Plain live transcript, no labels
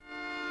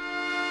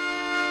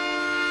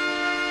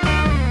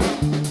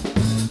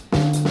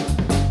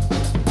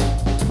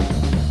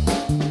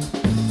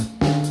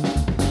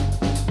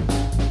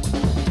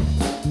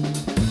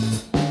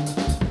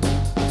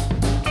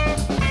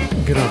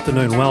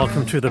afternoon.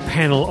 Welcome to the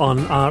panel on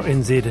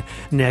RNZ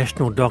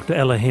National. Dr.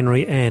 Ella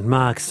Henry and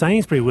Mark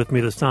Sainsbury with me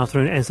this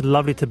afternoon. And it's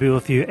lovely to be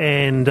with you.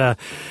 And the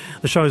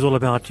show is all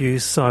about you.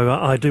 So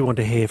I do want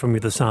to hear from you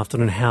this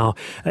afternoon how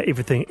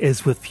everything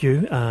is with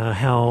you,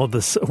 how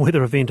this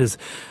weather event is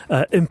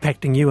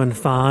impacting you in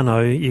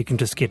whānau. You can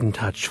just get in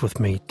touch with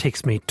me.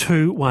 Text me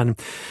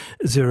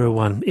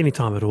 2101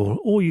 anytime at all.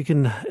 Or you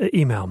can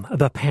email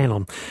the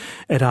panel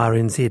at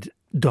rnz.co.nz.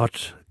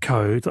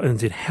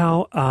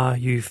 How are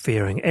you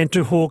faring? And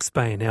to Hawke's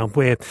Bay now,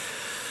 where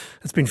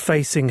it's been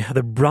facing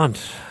the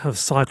brunt of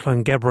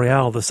Cyclone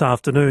Gabrielle this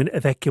afternoon.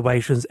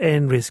 Evacuations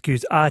and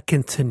rescues are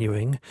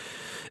continuing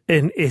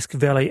in Esk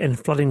Valley, and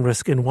flooding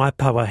risk in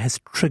Waipawa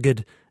has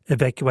triggered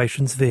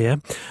evacuations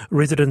there.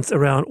 Residents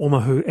around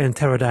Omahu and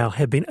Taradale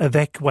have been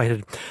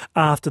evacuated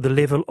after the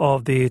level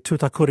of the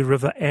Tutakuri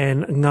River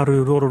and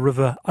Ngaruroro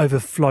River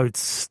overflowed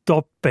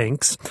stop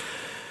banks.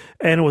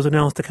 And it was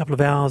announced a couple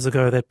of hours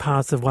ago that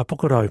parts of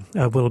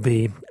Waipokoro will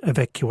be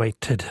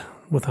evacuated.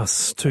 With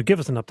us to give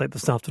us an update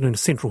this afternoon,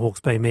 Central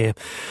Hawke's Bay Mayor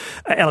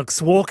Alex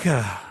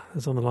Walker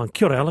is on the line.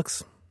 Kia ora,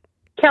 Alex.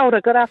 Kia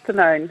ora, good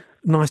afternoon.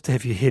 Nice to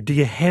have you here. Do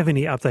you have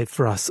any update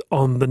for us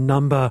on the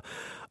number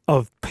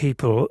of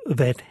people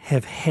that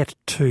have had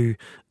to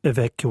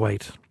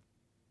evacuate?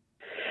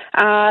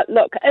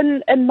 Look,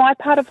 in my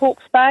part of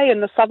Hawke's Bay,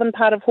 in the southern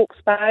part of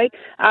Hawke's Bay,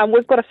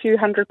 we've got a few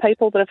hundred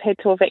people that have had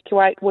to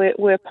evacuate.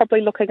 We're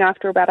probably looking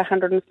after about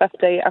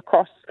 150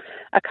 across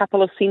a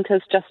couple of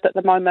centres just at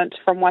the moment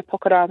from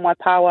Waipokoro and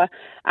Waipawa,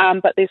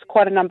 but there's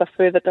quite a number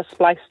further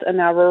displaced in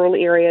our rural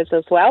areas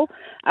as well.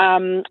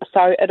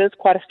 So it is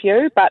quite a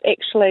few, but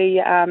actually,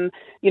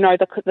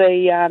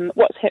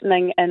 what's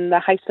happening in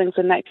the Hastings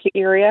and Napier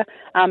area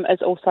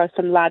is also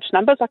some large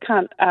numbers. I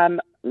can't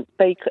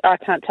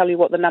tell you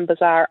what the numbers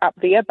are up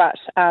there, but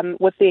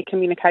with their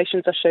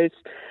communications issues,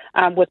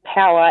 with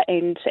power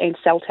and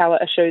cell tower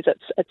issues,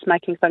 it's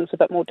making things a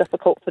bit more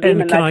difficult for them,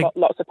 and they've got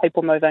lots of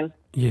people moving.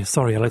 Yeah,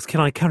 sorry, Alex.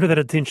 Can I come to that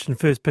attention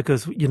first?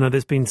 Because,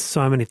 there's been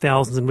so many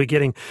thousands, and we're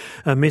getting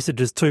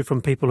messages too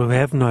from people who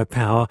have no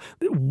power,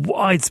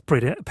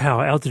 widespread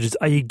power outages.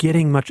 Are you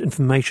getting much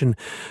information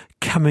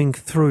coming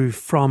through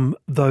from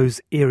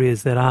those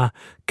areas that are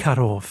cut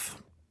off?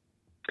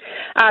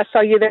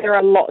 There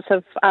are lots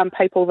of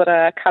people that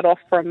are cut off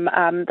from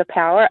the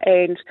power,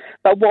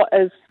 but what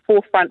is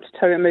forefront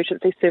to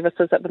emergency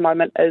services at the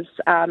moment is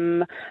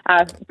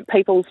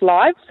people's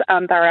lives.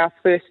 They're our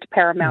first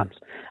paramount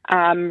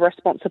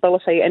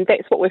responsibility, and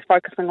that's what we're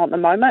focusing on at the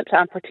moment,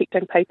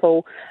 protecting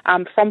people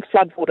from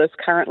floodwaters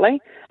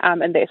currently,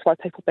 and that's why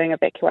people are being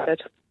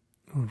evacuated.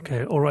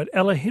 Okay, all right.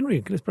 Ella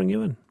Henry, let's bring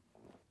you in.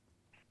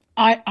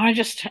 I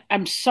just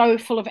am so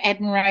full of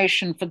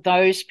admiration for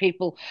those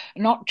people,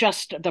 not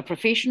just the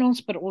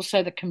professionals, but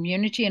also the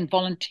community and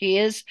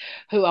volunteers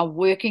who are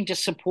working to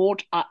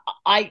support.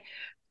 I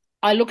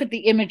look at the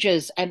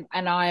images and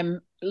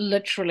I'm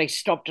literally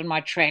stopped in my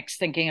tracks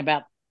thinking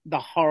about the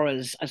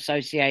horrors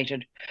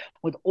associated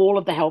with all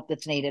of the help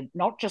that's needed,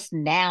 not just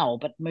now,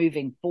 but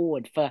moving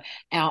forward for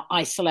our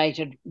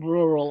isolated,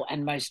 rural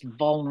and most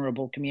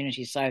vulnerable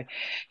communities. So,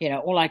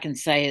 all I can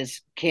say is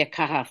kia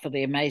kaha for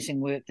the amazing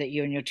work that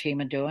you and your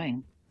team are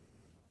doing.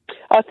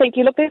 Oh, thank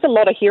you. Look, there's a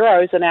lot of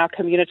heroes in our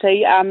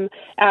community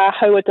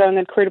who are doing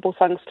incredible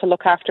things to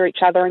look after each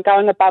other and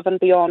going above and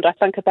beyond. I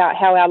think about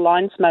how our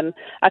linesmen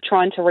are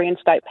trying to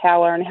reinstate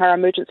power and how our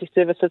emergency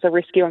services are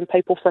rescuing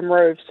people from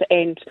roofs,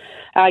 and,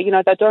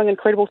 they're doing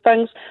incredible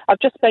things. I've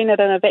just been at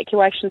an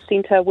evacuation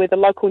centre where the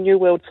local New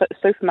World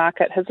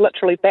supermarket has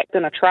literally backed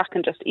in a truck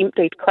and just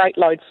emptied crate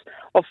loads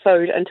of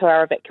food into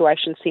our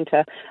evacuation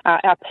centre.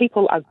 Our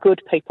people are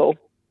good people.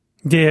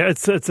 Yeah,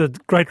 it's a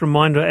great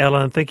reminder, Ella,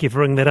 and thank you for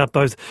bringing that up.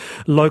 Those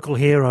local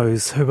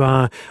heroes who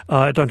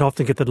don't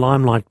often get the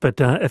limelight, but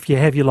if you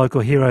have your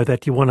local hero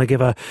that you want to give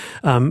a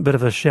bit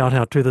of a shout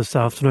out to this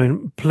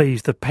afternoon,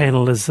 please. The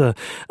panel is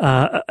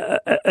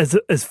as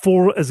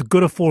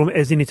good a forum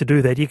as you need to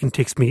do that. You can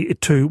text me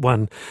at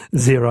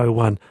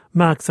 2101.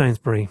 Mark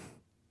Sainsbury.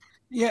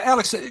 Yeah,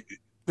 Alex.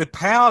 The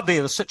power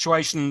there, the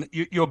situation,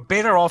 you're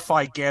better off,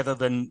 I gather,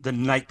 than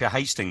Napier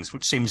Hastings,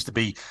 which seems to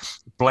be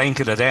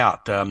blanketed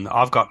out.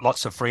 I've got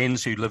lots of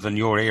friends who live in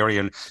your area,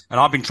 and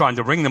I've been trying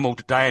to ring them all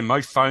today on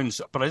most phones,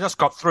 but I just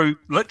got through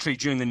literally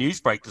during the news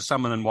break to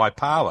someone in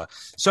Waipawa.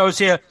 So is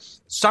there,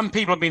 some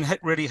people have been hit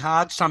really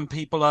hard, some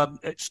people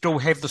still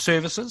have the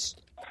services?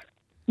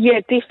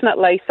 Yeah,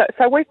 definitely.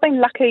 So we've been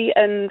lucky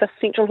in the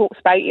Central Hawke's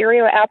Bay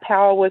area. Our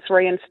power was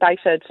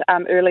reinstated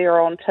earlier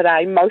on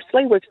today.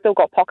 Mostly, we've still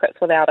got pockets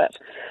without it.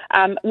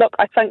 Look,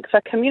 I think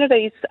the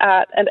communities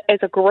as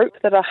a group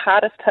that are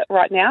hardest hit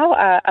right now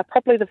are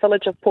probably the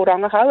village of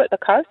Porongaho at the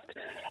coast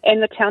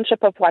and the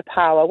township of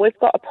Waipawa. We've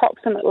got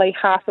approximately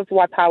half of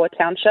Waipawa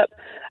township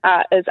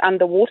is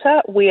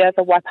underwater, where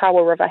the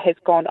Waipawa River has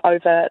gone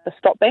over the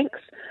stop banks.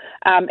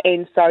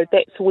 And so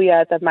that's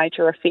where the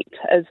major effect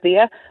is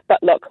there.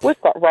 But look,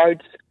 we've got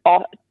roads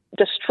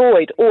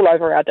destroyed all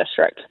over our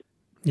district.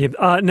 Yeah.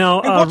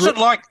 What's it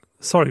like?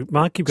 Sorry,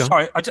 Mark, keep going.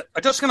 Sorry, I'm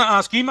just going to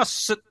ask, you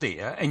must sit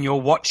there and you're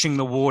watching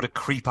the water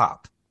creep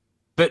up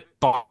bit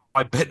by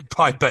by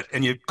bit,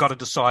 and you've got to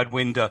decide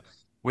when to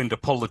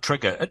pull the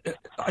trigger.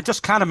 I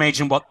just can't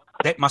imagine what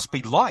that must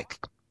be like.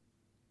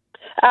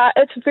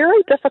 It's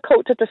very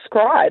difficult to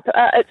describe.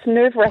 It's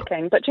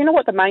nerve-wracking. But do you know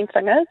what the main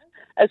thing is?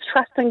 Is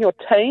trusting your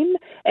team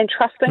and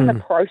trusting the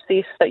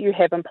process that you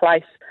have in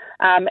place.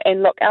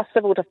 And look, our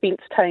civil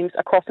defence teams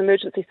across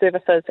emergency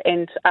services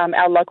and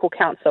our local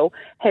council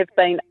have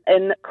been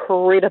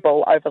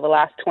incredible over the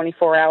last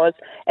 24 hours,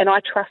 and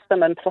I trust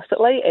them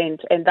implicitly,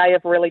 and they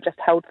have really just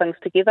held things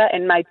together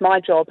and made my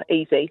job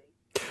easy.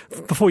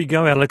 Before you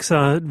go, Alex,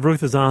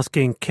 Ruth is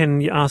asking,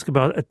 can you ask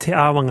about Te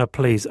Awanga,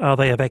 please? Are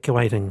they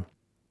evacuating?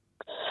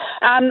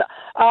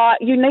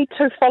 You need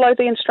to follow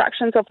the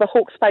instructions of the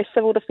Hawke's Bay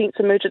Civil Defence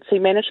Emergency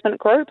Management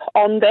Group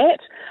on that.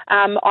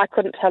 I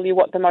couldn't tell you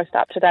what the most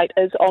up-to-date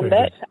is on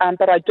that,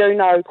 but I do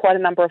know quite a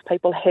number of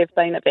people have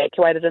been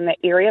evacuated in that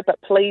area.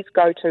 But please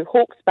go to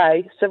Hawke's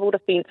Bay Civil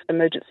Defence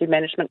Emergency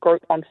Management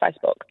Group on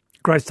Facebook.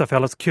 Great stuff,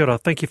 Alex. Kia ora.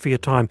 Thank you for your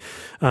time.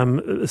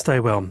 Stay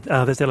well.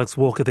 That's Alex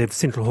Walker, the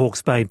Central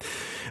Hawke's Bay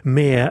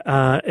Mayor,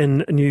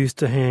 in news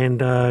to hand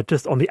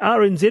just on the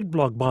RNZ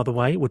blog, by the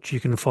way, which you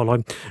can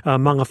follow.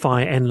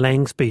 Mangawhai and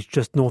Langs Beach,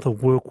 just north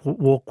of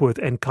Warkworth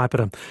and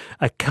Kaipara,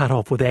 are cut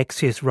off with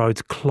access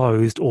roads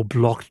closed or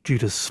blocked due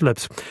to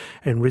slips.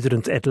 And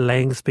residents at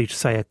Langs Beach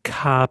say a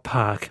car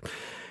park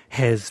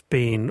has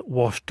been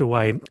washed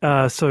away.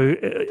 So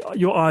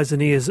your eyes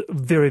and ears,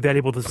 very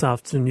valuable this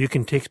afternoon. You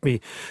can text me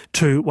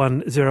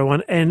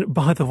 2101. And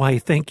by the way,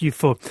 thank you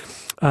for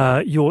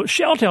your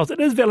shout-outs.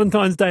 It is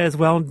Valentine's Day as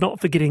well, not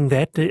forgetting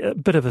that. A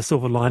bit of a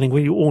silver lining.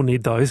 We all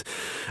need those.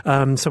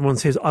 Someone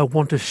says, I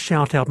want to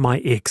shout out my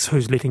ex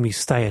who's letting me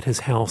stay at his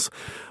house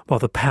while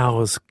the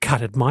power's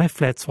cut at my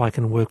flat so I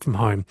can work from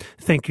home.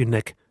 Thank you,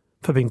 Nick,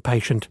 for being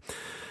patient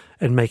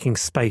and making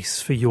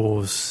space for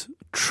yours.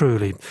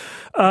 Truly.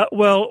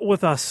 Well,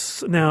 with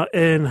us now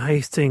in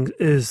Hastings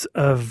is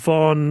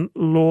Yvonne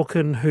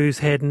Lorcan, who's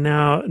had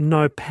now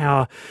no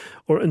power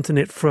or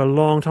internet for a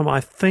long time.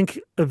 I think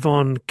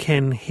Yvonne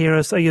can hear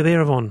us. Are you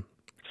there, Yvonne?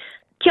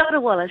 Kia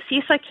ora, Wallace.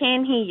 Yes, I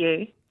can hear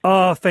you.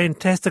 Oh,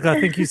 fantastic. I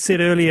think you said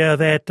earlier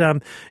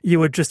that you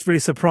were just really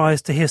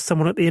surprised to hear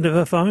someone at the end of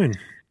a phone.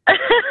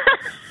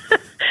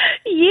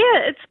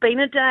 Yeah, it's been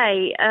a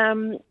day.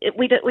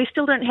 We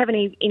still don't have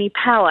any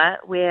power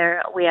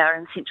where we are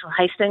in central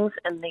Hastings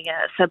in the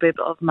suburb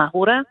of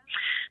Mahora.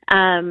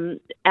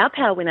 Our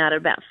power went out at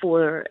about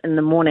 4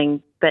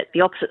 a.m, but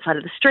the opposite side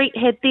of the street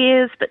had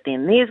theirs, but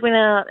then theirs went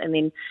out, and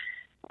then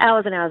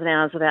hours and hours and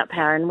hours without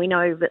power. And we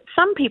know that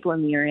some people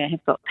in the area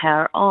have got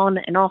power on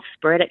and off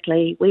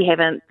sporadically. We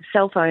haven't.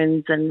 Cell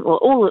phones and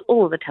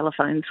all of the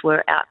telephones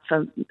were out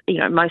for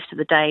most of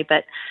the day,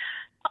 but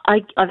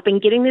I've been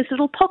getting these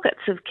little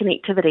pockets of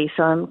connectivity,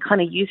 so I'm kind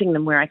of using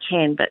them where I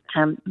can, but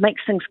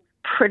makes things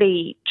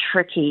pretty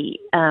tricky,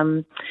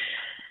 trying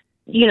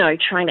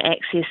to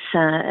access,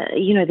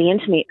 the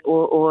internet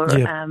or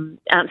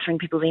answering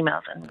people's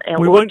emails and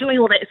doing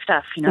all that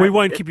stuff. We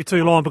won't keep you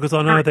too long because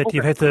I know that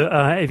you've had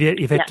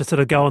to to sort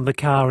of go in the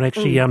car and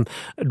actually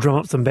drum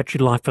up some battery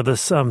life for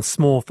this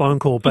small phone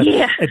call. But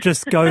it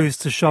just goes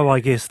to show, I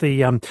guess,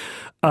 the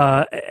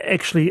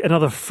actually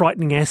another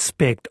frightening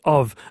aspect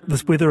of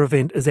this weather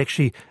event is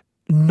actually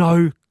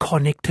no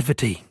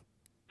connectivity.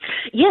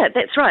 Yeah,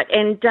 that's right,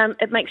 and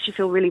it makes you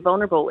feel really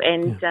vulnerable.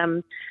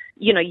 And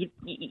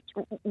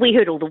we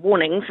heard all the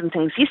warnings and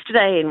things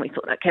yesterday, and we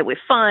thought, okay, we're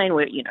fine.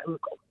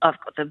 I've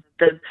got the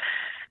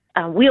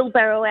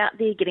wheelbarrow out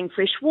there getting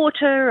fresh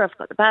water. I've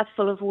got the bath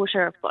full of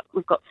water.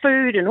 We've got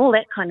food and all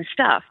that kind of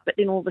stuff. But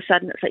then all of a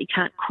sudden, it's like you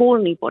can't call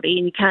anybody,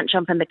 and you can't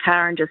jump in the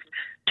car and just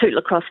tootle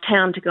across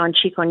town to go and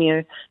check on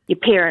your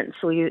parents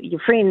or your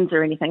friends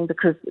or anything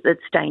because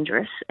it's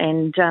dangerous.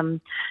 And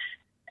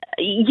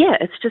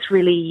it's just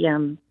really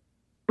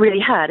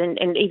hard,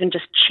 and even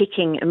just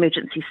checking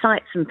emergency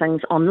sites and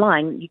things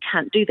online, you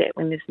can't do that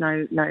when there's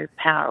no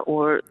power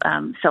or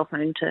cell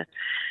phone to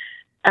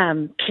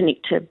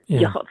connect to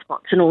your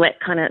hotspots and all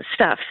that kind of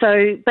stuff.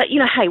 So, but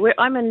hey,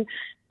 I'm in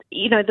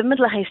the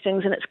middle of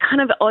Hastings, and it's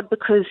kind of odd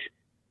because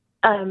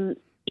 1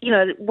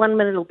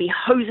 minute it'll be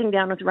hosing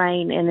down with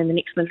rain, and then the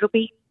next minute it'll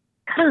be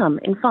calm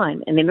and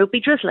fine, and then it'll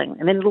be drizzling,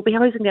 and then it'll be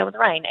hosing down with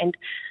rain, and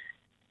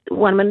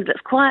 1 minute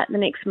it's quiet, the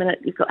next minute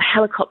you've got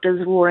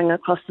helicopters roaring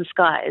across the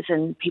skies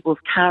and people's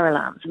car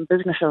alarms and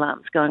business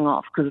alarms going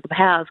off because the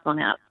power's gone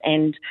out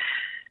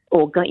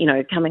or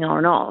coming on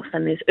and off,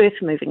 and there's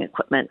earth-moving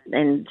equipment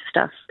and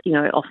stuff,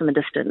 off in the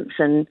distance,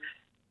 and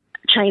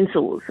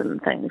chainsaws and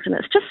things, and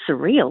it's just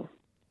surreal.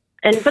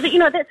 But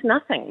that's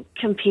nothing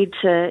compared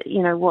to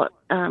what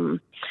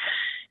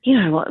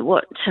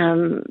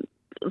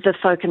the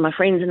folk and my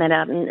friends and that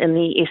out in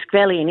the Esk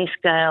Valley and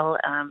Eskdale,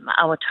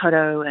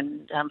 Awatoto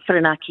and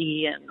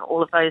Whirinaki and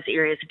all of those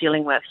areas are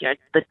dealing with,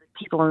 the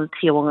people on the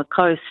Te Awanga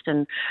coast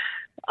and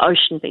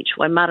Ocean Beach,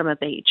 Waimarama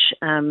Beach,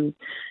 the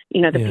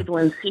people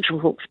in Central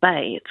Hawke's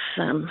Bay. It's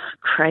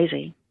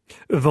crazy.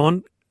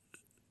 Yvonne,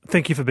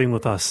 thank you for being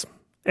with us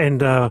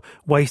and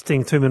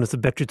wasting 2 minutes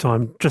of battery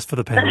time just for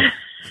the power.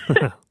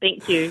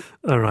 Thank you.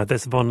 All right,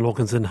 that's Von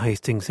Lawkins in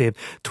Hastings here.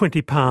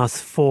 20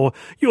 past 4,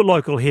 your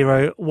local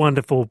hero.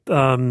 Wonderful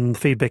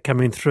feedback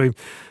coming through.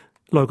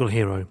 Local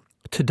hero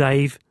to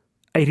Dave,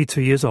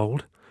 82 years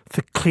old,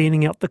 for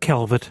cleaning up the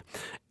culvert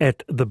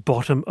at the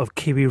bottom of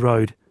Kiwi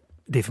Road,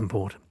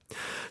 Devonport.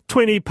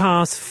 20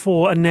 past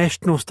 4, a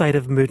national state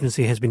of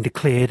emergency has been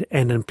declared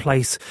and in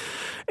place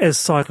as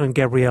Cyclone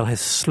Gabrielle has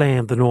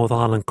slammed the North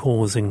Island,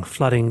 causing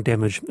flooding,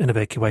 damage and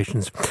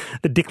evacuations.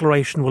 The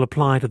declaration will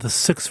apply to the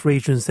 6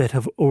 regions that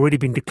have already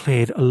been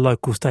declared a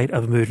local state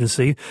of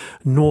emergency: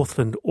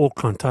 Northland,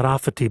 Auckland,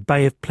 Tairāwhiti,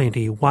 Bay of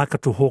Plenty,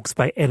 Waikato, Hawke's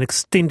Bay, and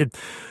extended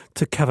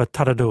to cover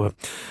Tararua.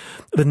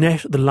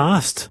 The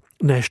last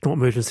national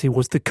emergency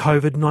was the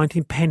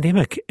COVID-19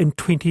 pandemic in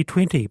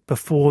 2020.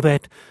 Before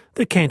that,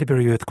 the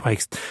Canterbury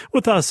earthquakes.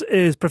 With us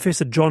is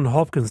Professor John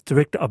Hopkins,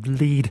 Director of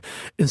Lead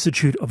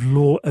Institute of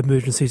Law,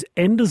 Emergencies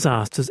and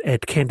Disasters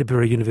at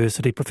Canterbury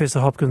University. Professor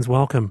Hopkins,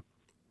 welcome.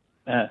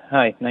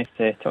 Hi, nice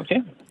to talk to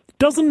you.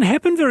 Doesn't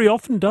happen very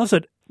often, does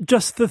it?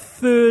 Just the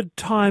third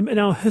time in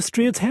our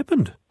history it's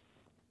happened.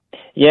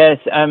 Yes,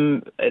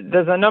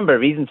 there's a number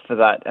of reasons for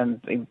that.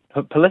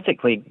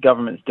 Politically,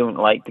 governments don't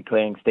like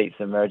declaring states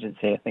of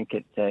emergency. I think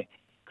it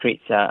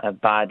creates a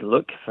bad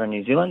look for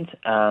New Zealand,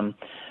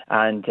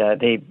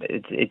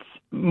 it's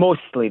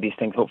mostly these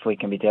things hopefully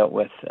can be dealt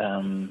with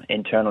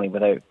internally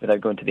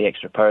without going to the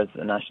extra powers that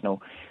the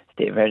national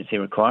state of emergency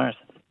requires.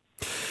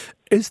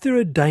 Is there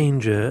a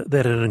danger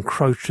that it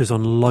encroaches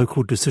on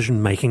local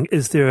decision making?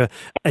 Is there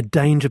a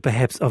danger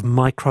perhaps of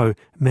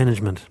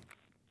micromanagement?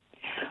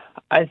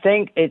 I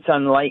think it's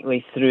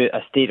unlikely through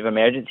a state of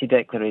emergency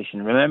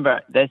declaration.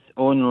 Remember, this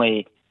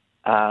only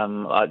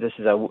this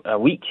is a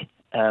week,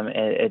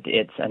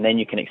 and then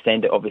you can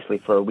extend it obviously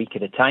for a week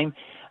at a time.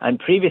 And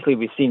previously,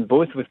 we've seen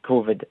both with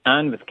COVID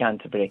and with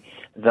Canterbury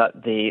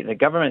that the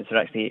governments are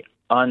actually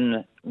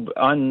they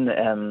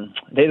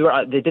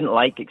didn't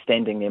like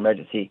extending the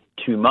emergency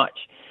too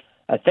much.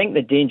 I think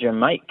the danger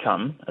might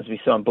come, as we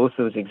saw in both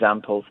those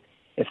examples,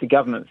 if the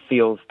government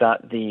feels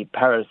that the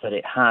powers that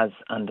it has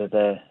under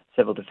the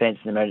Civil Defence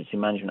and Emergency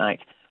Management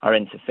Act are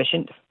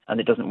insufficient,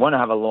 and it doesn't want to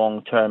have a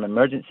long-term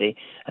emergency.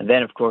 And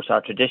then, of course, our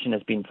tradition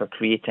has been for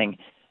creating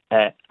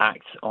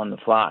acts on the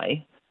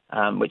fly,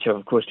 which have,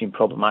 of course, been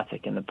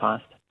problematic in the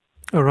past.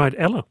 All right,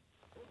 Ella.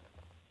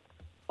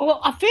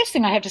 Well, first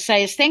thing I have to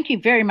say is thank you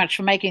very much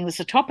for making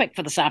this a topic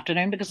for this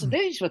afternoon, because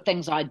these were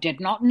things I did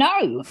not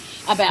know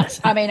about.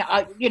 I mean,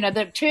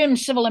 the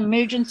terms civil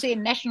emergency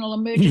and national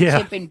emergency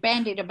have been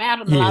bandied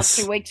about in the last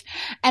 2 weeks.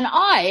 And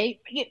I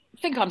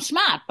think I'm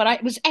smart, but I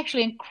was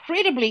actually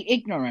incredibly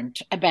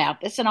ignorant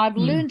about this. And I've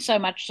learned so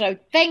much. So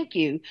thank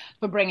you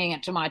for bringing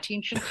it to my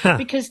attention,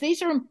 because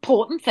these are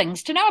important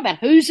things to know about.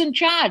 Who's in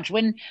charge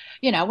when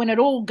it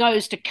all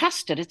goes to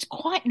custard? It's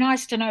quite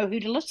nice to know who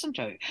to listen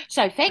to.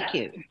 So thank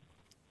you.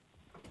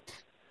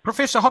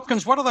 Professor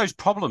Hopkins, what are those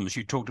problems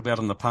you talked about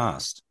in the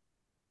past?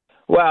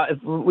 Well,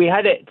 we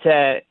had it.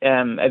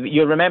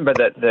 You'll remember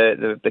that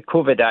the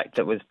COVID Act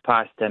that was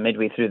passed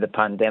midway through the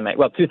pandemic.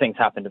 Well, two things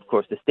happened, of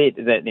course.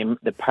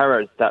 The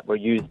powers that were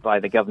used by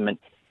the government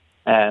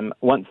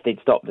once they'd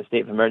stopped the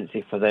state of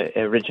emergency for the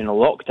original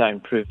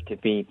lockdown proved to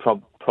be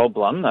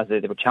problem, as they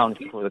were challenged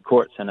before the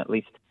courts, and at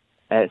least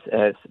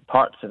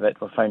parts of it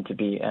were found to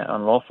be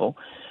unlawful.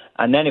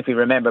 And then if we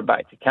remember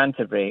back to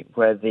Canterbury,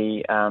 where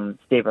the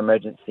state of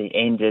emergency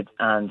ended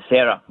and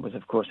SERA was,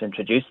 of course,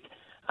 introduced.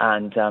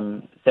 And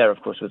SERA,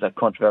 of course, was a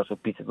controversial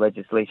piece of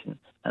legislation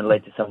and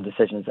led to some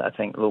decisions that I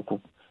think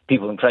local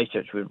people in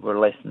Christchurch were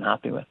less than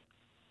happy with.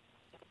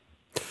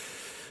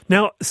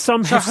 Now,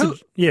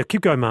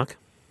 keep going, Mark.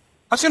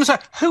 I was going to say,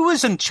 who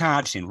is in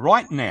charge then,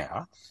 right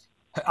now,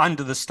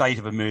 under the state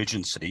of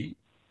emergency?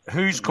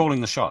 Who's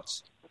calling the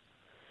shots?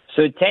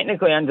 So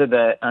technically, under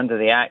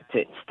the Act,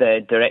 it's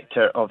the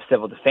Director of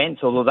Civil Defence,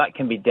 although that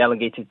can be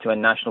delegated to a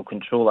national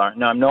controller.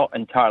 Now, I'm not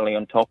entirely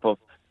on top of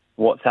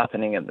what's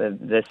happening at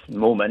this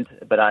moment,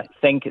 but I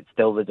think it's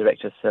still the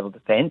Director of Civil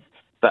Defence.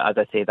 But as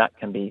I say, that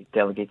can be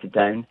delegated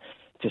down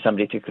to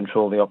somebody to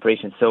control the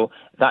operation. So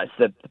that's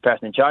the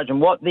person in charge.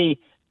 And what the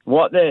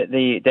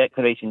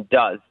declaration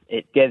does,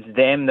 it gives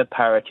them the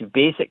power to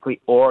basically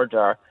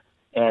order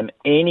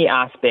any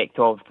aspect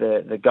of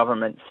the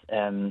government's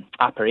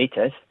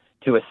apparatus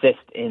to assist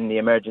in the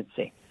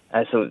emergency.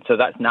 So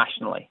that's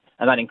nationally,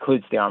 and that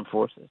includes the armed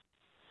forces.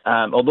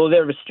 Although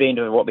they're restrained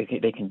over what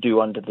they can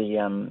do under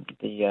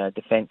the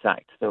Defence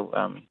Act, so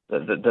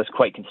that's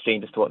quite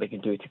constrained as to what they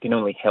can do. It can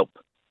only help,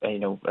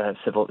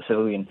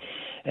 civilian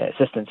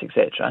assistance,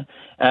 etc.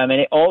 And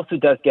it also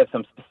does give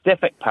some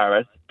specific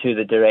powers to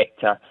the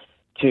director,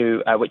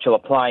 which will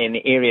apply in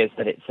the areas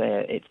that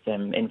it's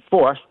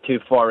enforced to,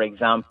 for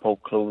example,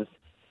 close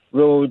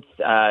roads,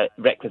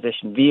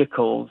 requisition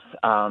vehicles,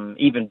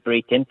 even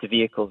break into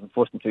vehicles and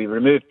force them to be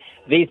removed.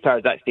 These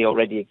powers actually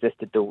already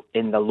existed, though,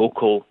 in the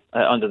local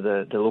under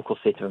the local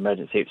state of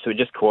emergency. So it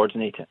just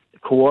coordinates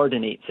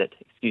it.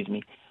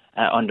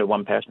 Under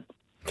one person.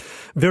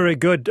 Very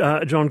good,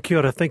 John. Kia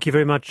ora. Thank you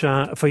very much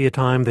for your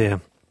time there.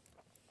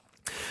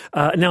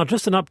 Now,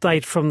 just an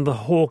update from the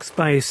Hawke's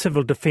Bay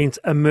Civil Defence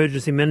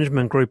Emergency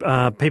Management Group.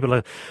 People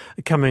are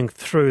coming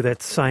through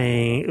that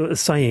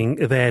saying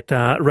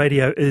that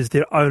radio is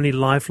their only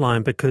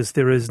lifeline because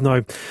there is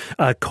no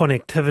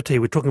connectivity.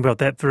 We're talking about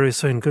that very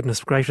soon.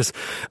 Goodness gracious.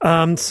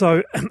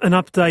 So an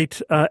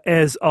update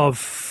as of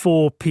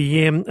 4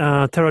 p.m.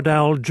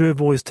 Taradale,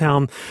 Jervois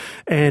Town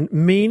and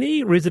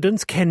Meaney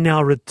residents can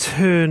now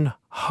return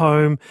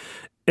home.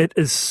 It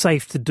is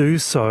safe to do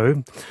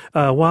so.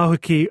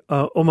 Wāhuki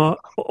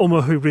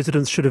Omahu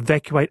residents should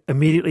evacuate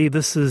immediately.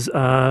 This is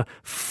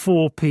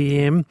 4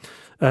 p.m.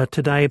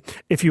 Today.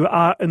 If you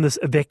are in this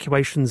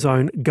evacuation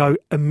zone, go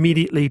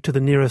immediately to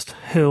the nearest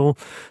hill.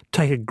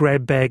 Take a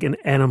grab bag and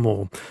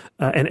animals.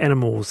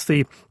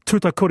 The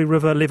Tutakuri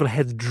River level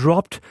has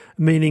dropped,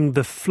 meaning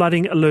the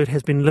flooding alert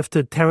has been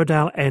lifted.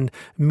 Taradale and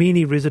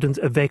Meaney residents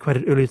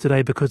evacuated earlier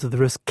today because of the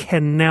risk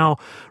can now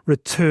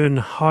return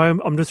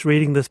home. I'm just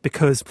reading this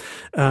because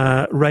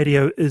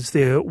radio is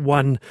their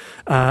one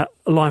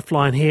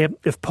lifeline here.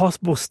 If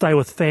possible, stay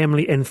with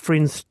family and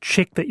friends.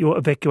 Check that your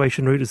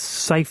evacuation route is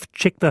safe.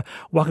 Check the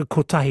Waka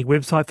Kotahi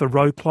website for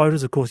road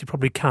closures. Of course, you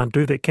probably can't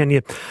do that, can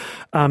you?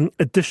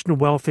 Additional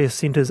welfare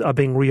centres are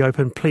being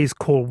reopened. Please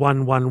call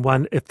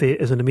 111 if there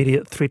is an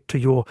immediate threat to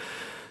your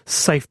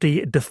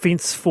safety.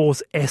 Defence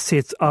Force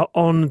assets are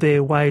on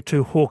their way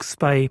to Hawke's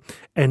Bay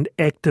and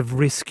active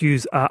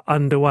rescues are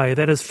underway.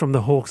 That is from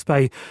the Hawke's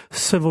Bay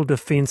Civil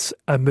Defence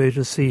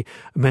Emergency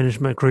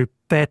Management Group.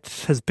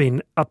 That has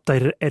been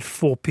updated at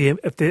 4 p.m.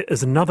 If there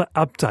is another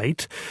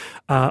update,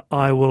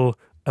 I will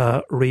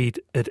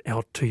read it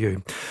out to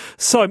you.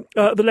 So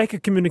the lack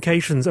of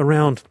communications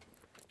around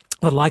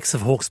the likes of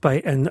Hawke's Bay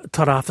and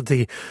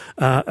Tairāwhiti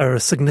are a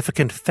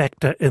significant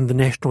factor in the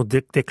National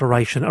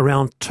Declaration.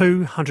 Around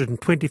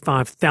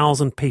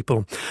 225,000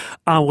 people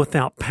are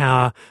without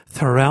power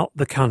throughout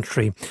the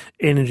country.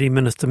 Energy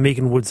Minister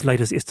Megan Wood's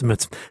latest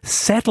estimates.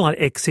 Satellite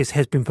access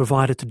has been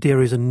provided to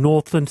dairies in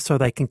Northland so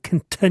they can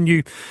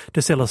continue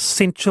to sell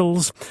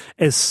essentials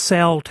as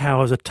cell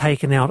towers are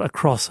taken out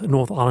across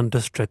North Island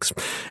districts.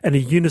 And a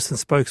Unison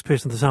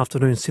spokesperson this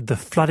afternoon said the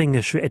flooding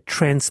issue at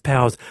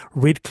Transpower's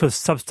Redcliffe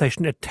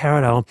substation at Taradale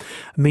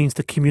means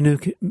the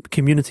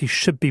community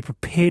should be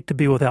prepared to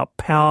be without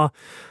power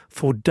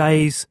for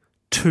days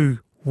to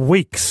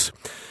weeks.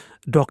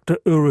 Dr.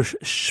 Ulrich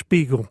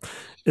Spiegel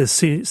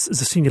is a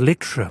senior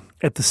lecturer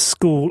at the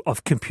School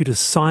of Computer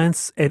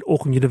Science at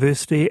Auckland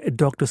University.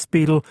 Dr.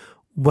 Spiegel,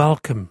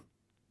 welcome.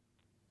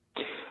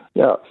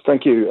 Yeah,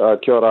 thank you.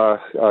 Kia ora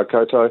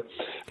koutou.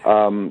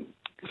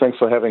 Thanks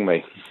for having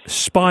me.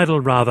 Spiegel,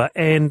 rather.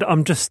 And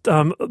I'm just,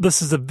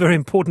 this is a very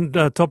important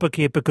topic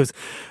here because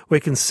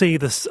we can see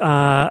this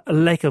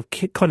lack of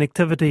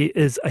connectivity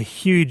is a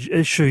huge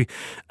issue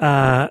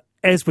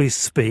as we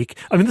speak.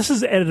 I mean, this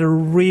has added a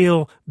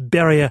real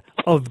barrier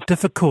of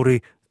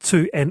difficulty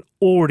to an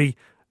already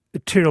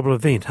terrible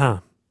event, huh?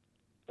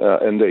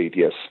 Indeed,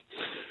 yes.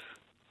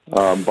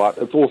 But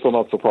it's also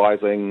not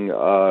surprising,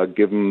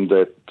 given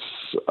that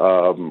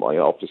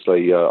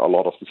obviously a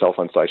lot of the cell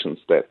phone stations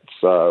that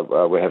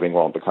we're having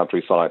around the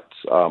countryside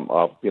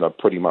are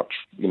pretty much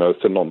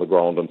thin on the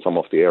ground in some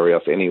of the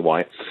areas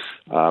anyway,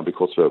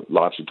 because we're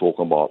largely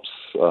talking about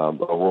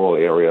rural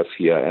areas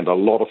here, and a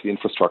lot of the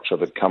infrastructure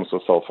that comes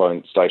with cell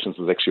phone stations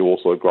is actually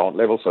also at ground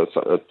level, so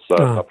it's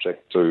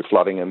subject to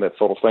flooding and that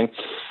sort of thing.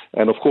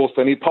 And of course,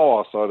 they need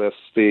power, so there's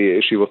the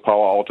issue with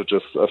power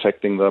outages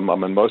affecting them. I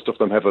mean, most of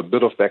them have a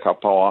bit of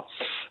backup power,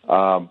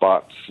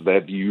 but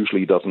that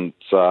usually doesn't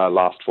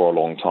last for a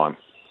long time.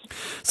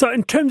 So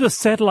in terms of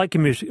satellite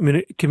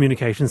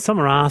communications, some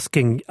are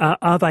asking,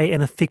 are they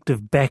an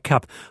effective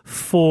backup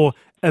for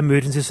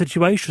emergency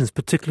situations,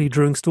 particularly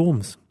during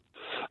storms?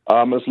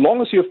 As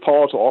long as you have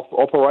power to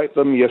operate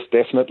them, yes,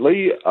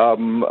 definitely.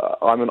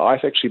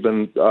 I've actually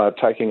been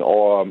taking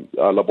our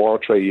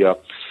laboratory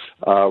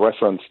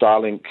reference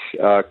Starlink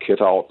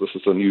kit out. This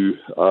is a new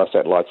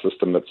satellite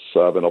system that's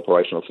been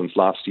operational since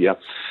last year.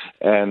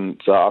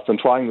 And I've been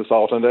trying this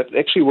out, and it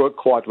actually worked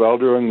quite well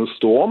during the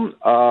storm.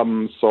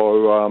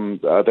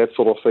 That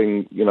sort of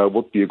thing,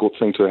 would be a good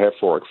thing to have,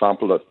 for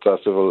example, at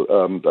civil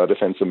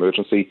defense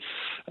emergency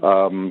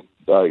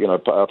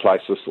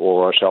places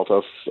or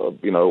shelters, as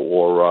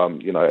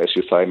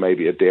you say,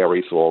 maybe at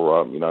dairies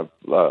or,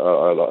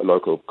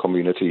 local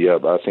community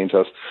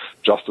centres,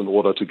 just in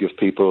order to give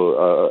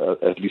people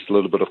at least a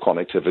little bit of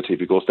connectivity,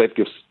 because that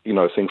gives,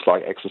 things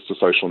like access to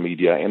social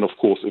media. And, of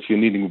course, if you're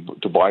needing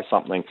to buy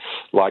something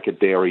like at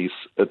dairies,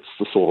 it's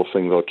the sort of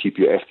thing that'll keep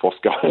your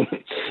FPOS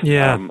going.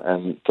 Yeah.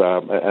 And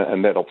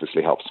that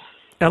obviously helps.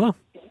 Ella?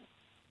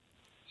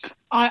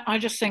 I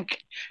just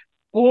think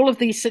all of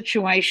these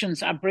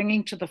situations are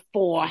bringing to the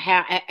fore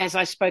how, as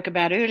I spoke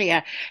about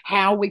earlier,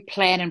 how we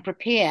plan and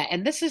prepare.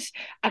 And this is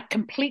a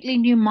completely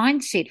new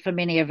mindset for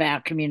many of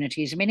our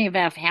communities, many of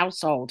our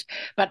households.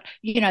 But,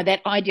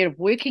 that idea of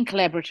working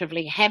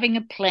collaboratively, having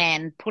a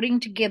plan, putting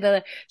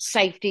together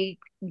safety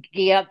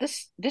gear,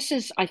 this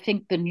is, I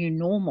think, the new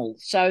normal.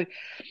 So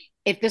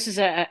if this is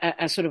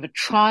a sort of a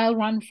trial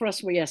run for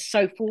us, we are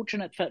so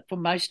fortunate for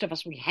most of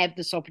us, we have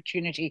this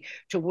opportunity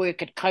to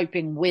work at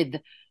coping with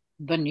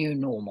the new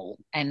normal.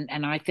 And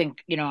I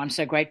think, I'm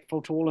so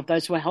grateful to all of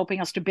those who are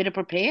helping us to better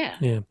prepare.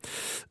 Yeah.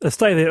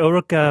 Stay there,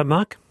 Ulrich.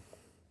 Mark?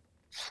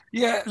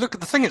 Yeah, look,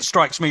 the thing that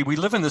strikes me, we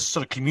live in this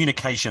sort of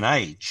communication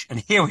age, and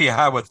here we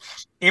are with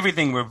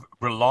everything we've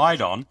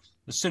relied on.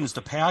 As soon as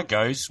the power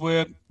goes,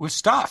 we're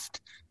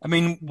stuffed. I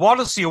mean, what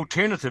is the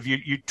alternative?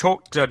 You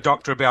talked,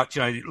 Doctor, about,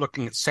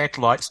 looking at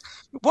satellites.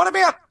 What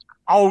about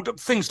old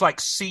things like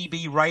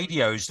CB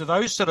radios? Do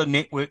those sort of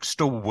networks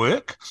still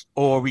work,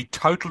 or are we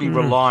totally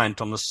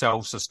reliant on the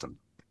cell system?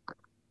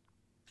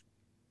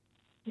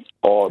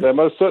 Oh, they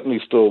most certainly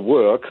still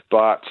work,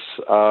 but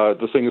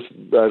the thing is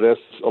there's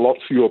a lot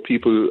fewer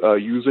people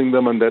using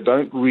them, and they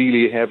don't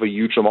really have a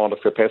huge amount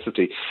of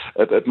capacity.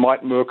 It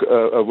might work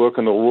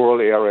in a rural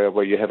area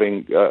where you're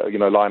having,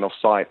 line of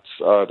sight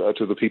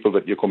to the people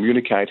that you're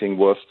communicating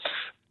with.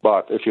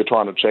 But if you're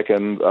trying to check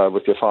in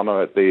with your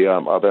whānau at the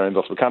other end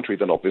of the country,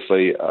 then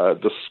obviously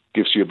this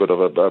gives you a bit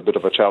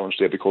of a challenge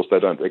there, because they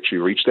don't actually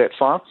reach that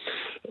far.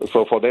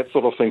 So for that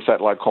sort of thing,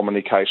 satellite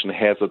communication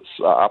has its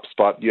ups,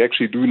 but you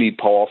actually do need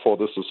power for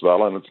this as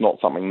well, and it's not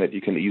something that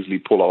you can easily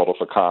pull out of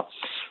a car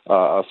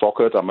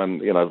socket. I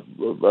mean, a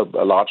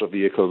larger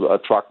vehicle, a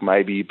truck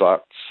maybe,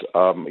 but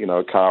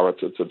a car,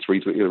 it's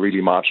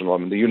really marginal. I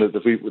mean, the unit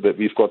that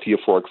we've got here,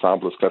 for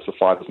example, is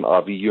classified as an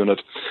RV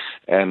unit,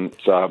 and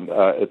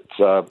it's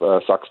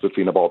sucks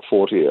between about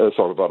 80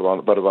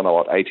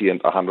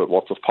 and 100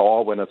 watts of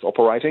power when it's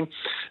operating,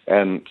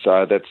 and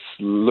that's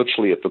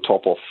literally at the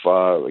top of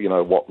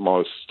what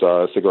most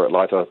cigarette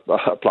lighter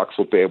plugs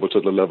would be able to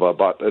deliver.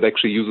 But it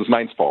actually uses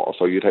mains power,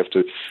 so you'd have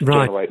to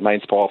generate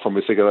mains power from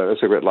a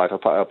cigarette lighter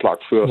plug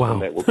first, wow.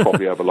 And that would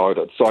probably overload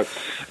it. So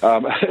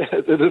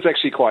it is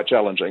actually quite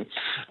challenging.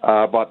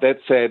 But that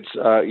said,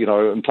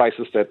 in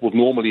places that would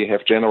normally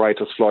have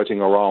generators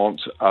floating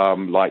around,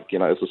 like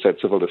as I said,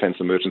 civil defence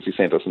emergency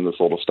centres and this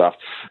sort of stuff,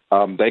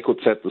 they could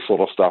set this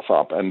sort of stuff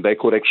up, and they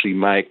could actually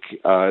make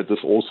this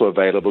also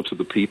available to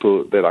the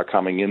people that are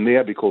coming in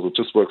there, because it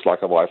just works like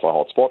a Wi-Fi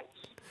hotspot.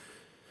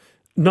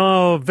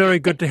 No, very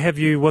good to have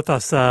you with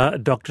us,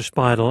 Dr.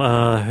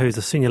 Speidel, who's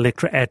a senior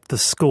lecturer at the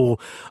School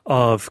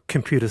of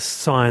Computer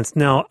Science.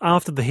 Now,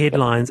 after the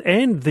headlines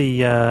and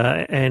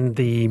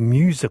the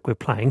music we're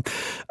playing,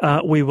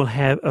 we will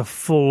have a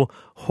full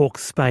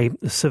Hawke's Bay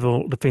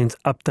Civil Defence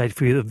update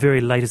for you, the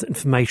very latest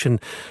information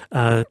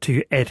to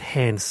you at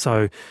hand.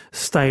 So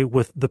stay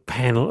with the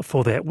panel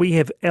for that. We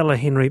have Ella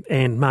Henry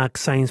and Mark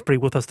Sainsbury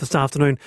with us this afternoon.